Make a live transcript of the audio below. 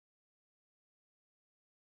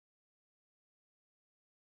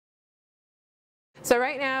So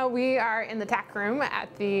right now we are in the TAC room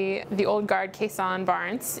at the Old Guard Caisson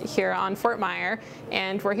Barns here on Fort Myer,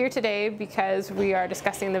 and we're here today because we are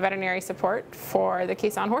discussing the veterinary support for the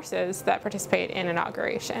caisson horses that participate in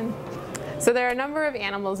inauguration. So there are a number of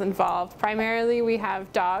animals involved. Primarily we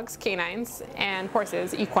have dogs, canines, and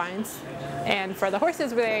horses, equines. And for the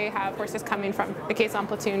horses, we have horses coming from the caisson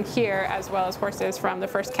platoon here, as well as horses from the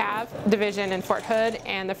 1st Cav Division in Fort Hood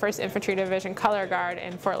and the 1st Infantry Division Color Guard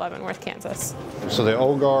in Fort Leavenworth, Kansas. So the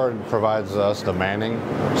Old Guard provides us the manning.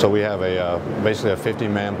 So we have basically a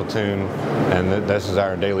 50-man platoon, and this is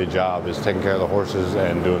our daily job, is taking care of the horses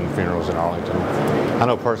and doing the funerals in Arlington. I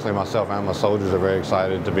know personally myself and my soldiers are very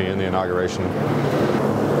excited to be in the inauguration.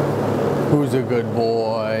 Who's a good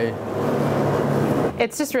boy?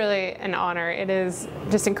 It's just really an honor. It is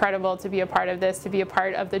just incredible to be a part of this, to be a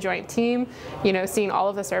part of the joint team, you know, seeing all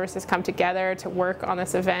of the services come together to work on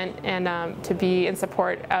this event and to be in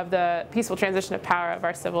support of the peaceful transition of power of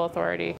our civil authority.